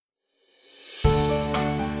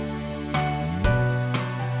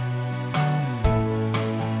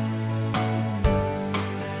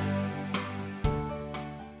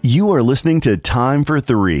You are listening to Time for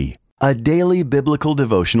Three, a daily biblical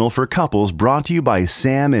devotional for couples brought to you by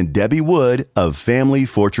Sam and Debbie Wood of Family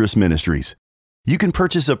Fortress Ministries. You can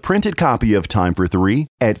purchase a printed copy of Time for Three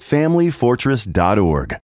at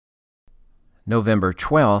familyfortress.org. November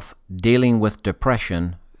 12th, Dealing with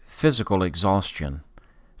Depression, Physical Exhaustion.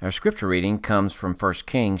 Our scripture reading comes from 1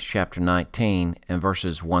 Kings chapter 19 and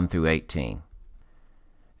verses 1 through 18.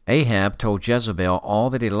 Ahab told Jezebel all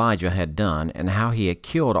that Elijah had done and how he had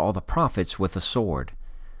killed all the prophets with the sword.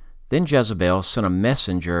 Then Jezebel sent a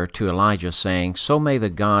messenger to Elijah, saying, "So may the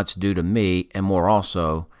gods do to me, and more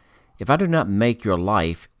also, if I do not make your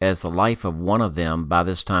life as the life of one of them by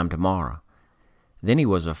this time tomorrow." Then he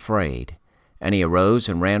was afraid, and he arose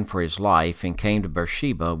and ran for his life, and came to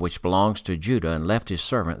Beersheba, which belongs to Judah, and left his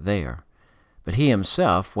servant there. But he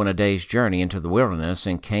himself went a day's journey into the wilderness,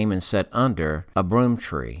 and came and sat under a broom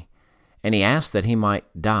tree. And he asked that he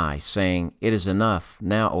might die, saying, "It is enough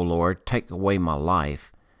now, O Lord, take away my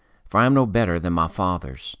life, for I am no better than my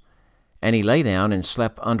fathers." And he lay down and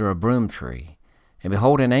slept under a broom tree. And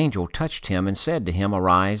behold, an angel touched him, and said to him,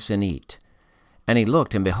 "Arise and eat." And he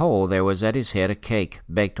looked, and behold, there was at his head a cake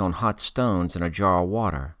baked on hot stones and a jar of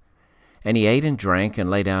water. And he ate and drank,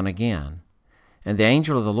 and lay down again. And the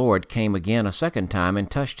angel of the Lord came again a second time, and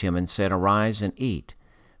touched him, and said, "Arise and eat,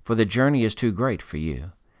 for the journey is too great for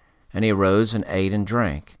you." And he arose and ate and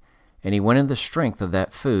drank. And he went in the strength of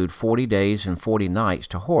that food 40 days and 40 nights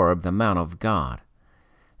to Horeb, the mount of God.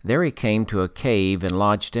 There he came to a cave, and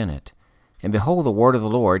lodged in it. And behold, the word of the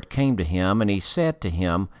Lord came to him, and he said to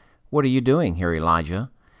him, "What are you doing here, Elijah?"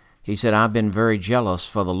 He said, "I have been very jealous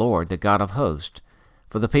for the Lord, the God of hosts.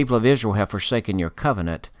 For the people of Israel have forsaken your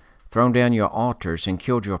covenant, thrown down your altars, and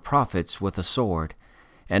killed your prophets with the sword.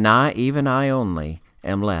 And I, even I only,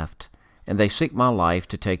 am left, and they seek my life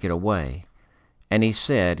to take it away." And he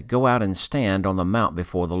said, "Go out and stand on the mount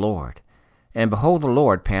before the Lord." And behold, the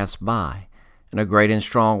Lord passed by, and a great and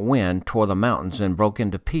strong wind tore the mountains, and broke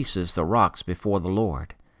into pieces the rocks before the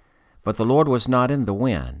Lord. But the Lord was not in the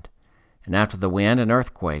wind. And after the wind an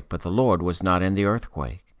earthquake, but the Lord was not in the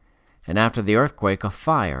earthquake. And after the earthquake a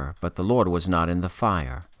fire, but the Lord was not in the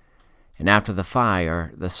fire. And after the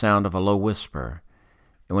fire the sound of a low whisper.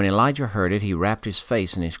 And when Elijah heard it, he wrapped his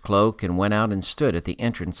face in his cloak, and went out and stood at the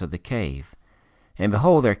entrance of the cave. And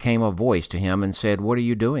behold, there came a voice to him, and said, "What are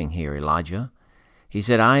you doing here, Elijah?" He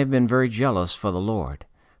said, "I have been very jealous for the Lord,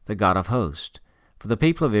 the God of hosts. For the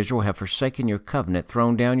people of Israel have forsaken your covenant,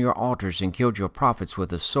 thrown down your altars, and killed your prophets with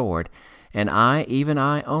the sword. And I, even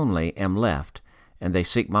I only, am left, and they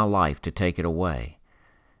seek my life to take it away."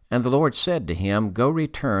 And the Lord said to him, "Go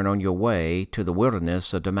return on your way to the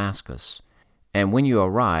wilderness of Damascus. And when you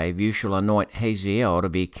arrive, you shall anoint Hazael to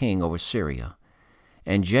be king over Syria.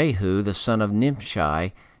 And Jehu the son of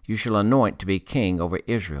Nimshi you shall anoint to be king over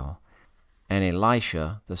Israel. And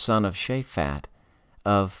Elisha the son of Shaphat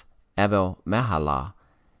of Abel-Mahalah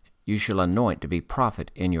you shall anoint to be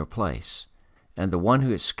prophet in your place. And the one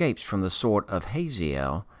who escapes from the sword of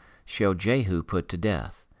Hazael shall Jehu put to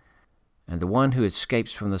death. And the one who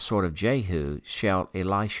escapes from the sword of Jehu shall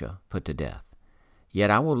Elisha put to death. Yet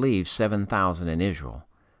I will leave 7,000 in Israel,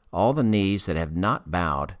 all the knees that have not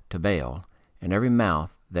bowed to Baal, and every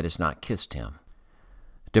mouth that has not kissed him."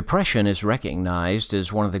 Depression is recognized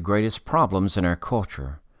as one of the greatest problems in our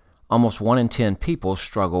culture. Almost 1 in 10 people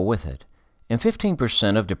struggle with it, and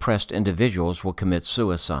 15% of depressed individuals will commit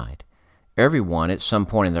suicide. Everyone at some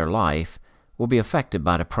point in their life will be affected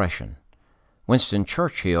by depression. Winston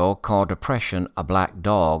Churchill called depression a black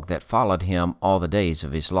dog that followed him all the days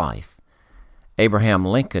of his life. Abraham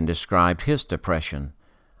Lincoln described his depression,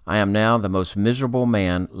 "I am now the most miserable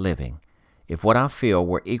man living. If what I feel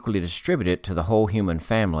were equally distributed to the whole human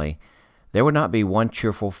family, there would not be one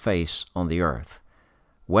cheerful face on the earth.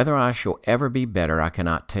 Whether I shall ever be better I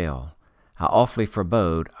cannot tell. I awfully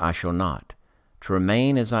forebode I shall not. To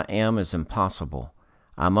remain as I am is impossible.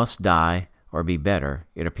 I must die or be better,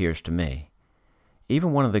 it appears to me."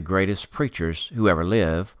 Even one of the greatest preachers who ever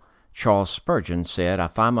lived, Charles Spurgeon, said, "I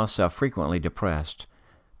find myself frequently depressed,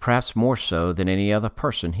 perhaps more so than any other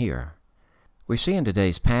person here." We see in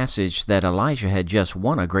today's passage that Elijah had just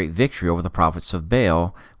won a great victory over the prophets of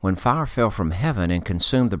Baal when fire fell from heaven and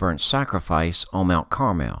consumed the burnt sacrifice on Mount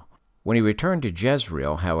Carmel. When he returned to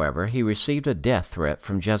Jezreel, however, he received a death threat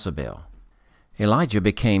from Jezebel. Elijah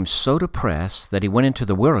became so depressed that he went into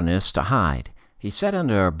the wilderness to hide. He sat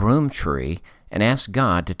under a broom tree and asked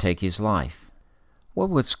God to take his life. What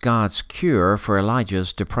was God's cure for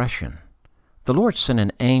Elijah's depression? The Lord sent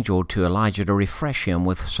an angel to Elijah to refresh him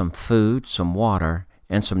with some food, some water,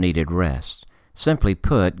 and some needed rest. Simply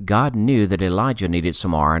put, God knew that Elijah needed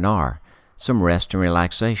some R&R, some rest and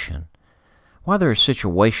relaxation. While there are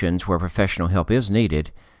situations where professional help is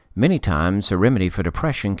needed, many times a remedy for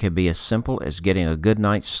depression can be as simple as getting a good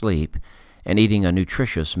night's sleep and eating a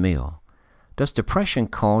nutritious meal. Does depression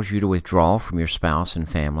cause you to withdraw from your spouse and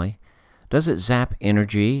family? Does it zap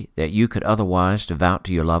energy that you could otherwise devote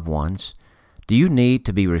to your loved ones? Do you need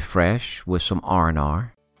to be refreshed with some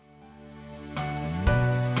R&R?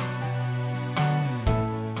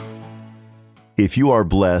 If you are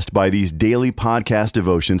blessed by these daily podcast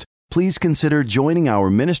devotions, please consider joining our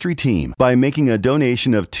ministry team by making a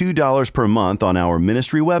donation of $2 per month on our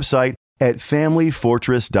ministry website at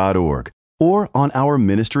familyfortress.org or on our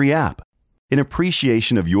ministry app. In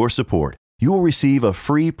appreciation of your support, you will receive a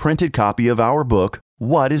free printed copy of our book,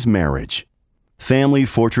 What is Marriage? Family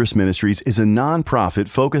Fortress Ministries is a nonprofit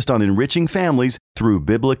focused on enriching families through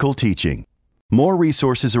biblical teaching. More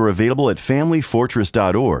resources are available at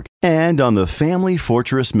familyfortress.org and on the Family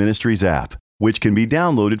Fortress Ministries app, which can be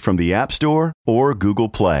downloaded from the App Store or Google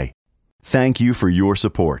Play. Thank you for your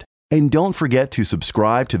support, and don't forget to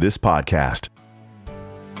subscribe to this podcast.